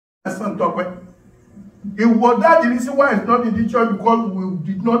Son Tokwe. It was that the reason why it's not in the church, because we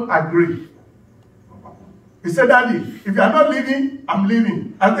did not agree. He said, Daddy, if you are not leaving, I'm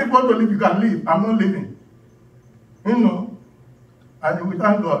leaving. I think you want to leave, you can leave. I'm not leaving. You know. And we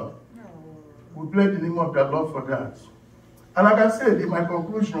thank God. We bless the name of the Lord for that. And like I said, in my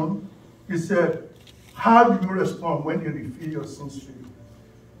conclusion, he said, how do you respond when they reveal your sins to you?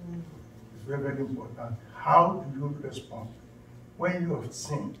 It's very, very important. How do you respond when your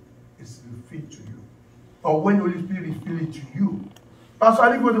sin is revealed to you? Or when the Holy Spirit reveals it to you? Pastor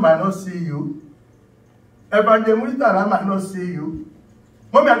Anybody might not see you. Evangelist might not see you.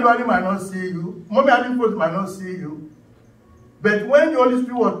 Mommy Adewale might not see you. Mommy Adewale might not see you. But when the Holy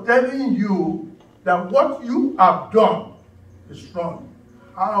Spirit was telling you that what you have done is wrong,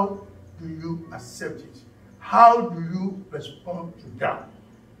 how do you accept it? How do you respond to that?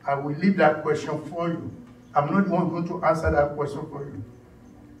 I will leave that question for you. I'm not the one going to answer that question for you.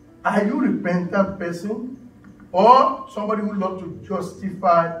 Are you a repentant person or somebody who loves to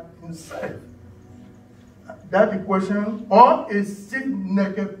justify himself? That's the question. Or a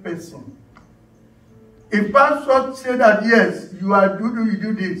stiff-necked person. If pastor say that yes, you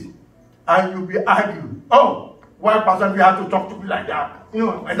do this, and you'll be arguing. Oh, why pastor you have to talk to me like that? You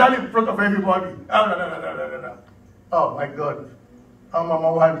know, and that in front of everybody. Oh my God. I'm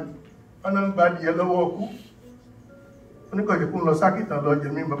Mama Wadi. I'm bad yellow walk. Because you put no sakit and lodge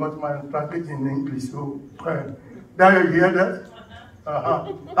me, but my translation in English. So there you hear that?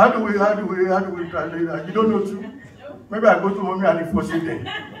 How do we translate that? You don't know too? Maybe I go to mommy and force it then.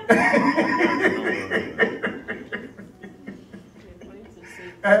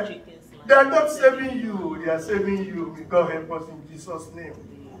 They are not saving you, they are saving you. May God help us in Jesus' name.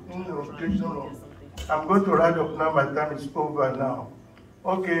 No. I'm going to write up now, my time is over now.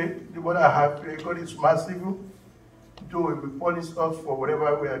 Okay, the word I have, God is massive. Though He will punish us for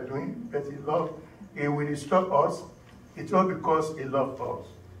whatever we are doing, but He will restore us. It's all because He loves us.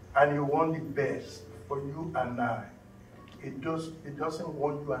 And He wants the best for you and I. It doesn't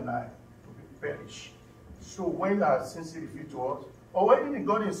want you and I to be perished. So when you are sincere to us, or when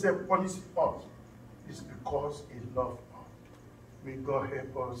God Himself punishes us, it's because He loves us. May God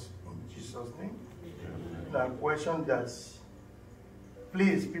help us in Jesus' name. Now, question that,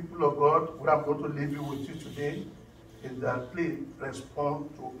 please, people of God, what I'm going to leave you with you today is that please respond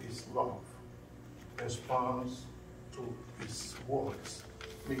to His love. Respond to His words.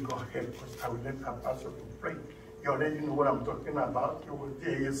 May God help us. I will let our pastor to pray. You already know what I'm talking about. You were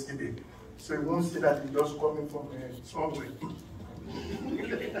there yesterday. So you won't see that it's just coming from somewhere.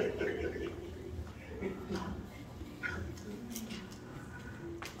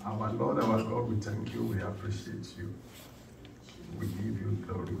 Our Lord, our God, we thank you. We appreciate you. We give you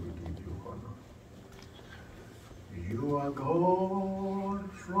glory. We give you honor. You are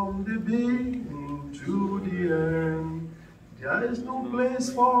God from the beginning to the end. There is no place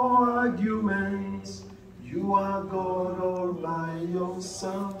for arguments. You are God all by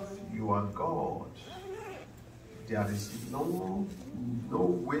yourself. You are God. There is no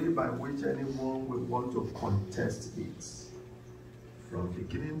way by which anyone will want to contest it. From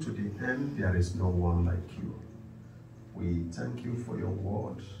beginning to the end, there is no one like you. We thank you for your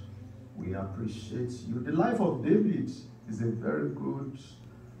word. We appreciate you. The life of David is a very good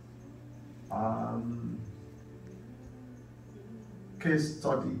case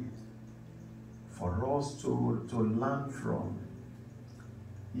study for us to learn from.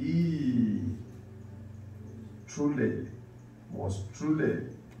 He was truly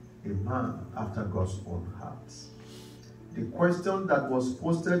a man after God's own heart. The question that was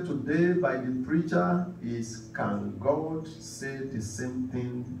posted today by the preacher is, can God say the same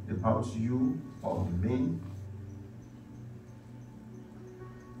thing about you or me?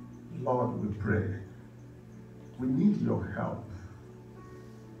 Lord, we pray. We need your help.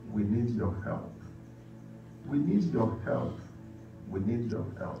 We need your help. We need your help. We need your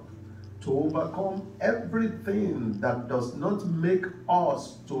help to overcome everything that does not make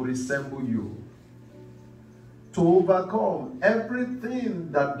us to resemble you. To overcome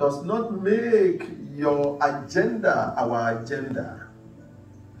everything that does not make your agenda our agenda.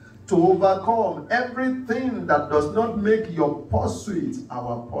 To overcome everything that does not make your pursuit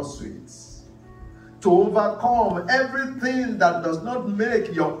our pursuits. To overcome everything that does not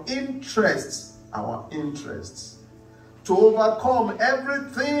make your interests our interests. To overcome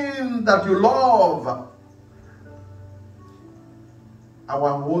everything that you love,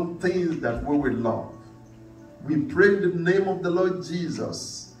 our own things that we will love. We pray in the name of the Lord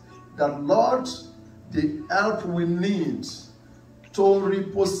Jesus that, Lord, the help we need to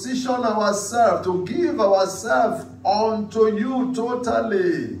reposition ourselves, to give ourselves unto you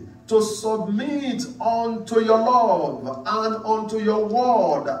totally, to submit unto your love and unto your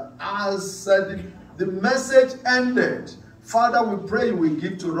word as the message ended. Father, we pray you will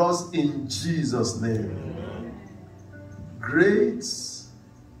give to us in Jesus' name. Great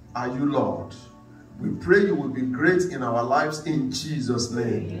are you, Lord. We pray you will be great in our lives in Jesus'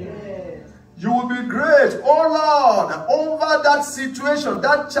 name. You will be great, oh Lord, over that situation,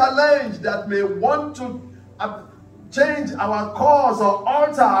 that challenge that may want to change our course or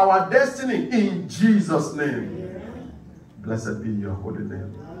alter our destiny in Jesus' name. Blessed be your holy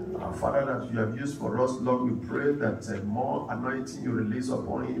name. Our Father that you have used for us, Lord, we pray that more anointing you release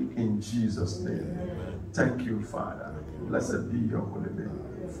upon him in Jesus' name. Thank you, Father. Blessed be your holy name.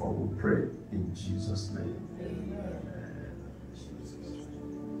 For we pray in Jesus' name.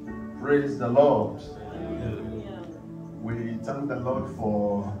 Praise the Lord. We thank the Lord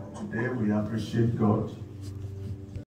for today. We appreciate God.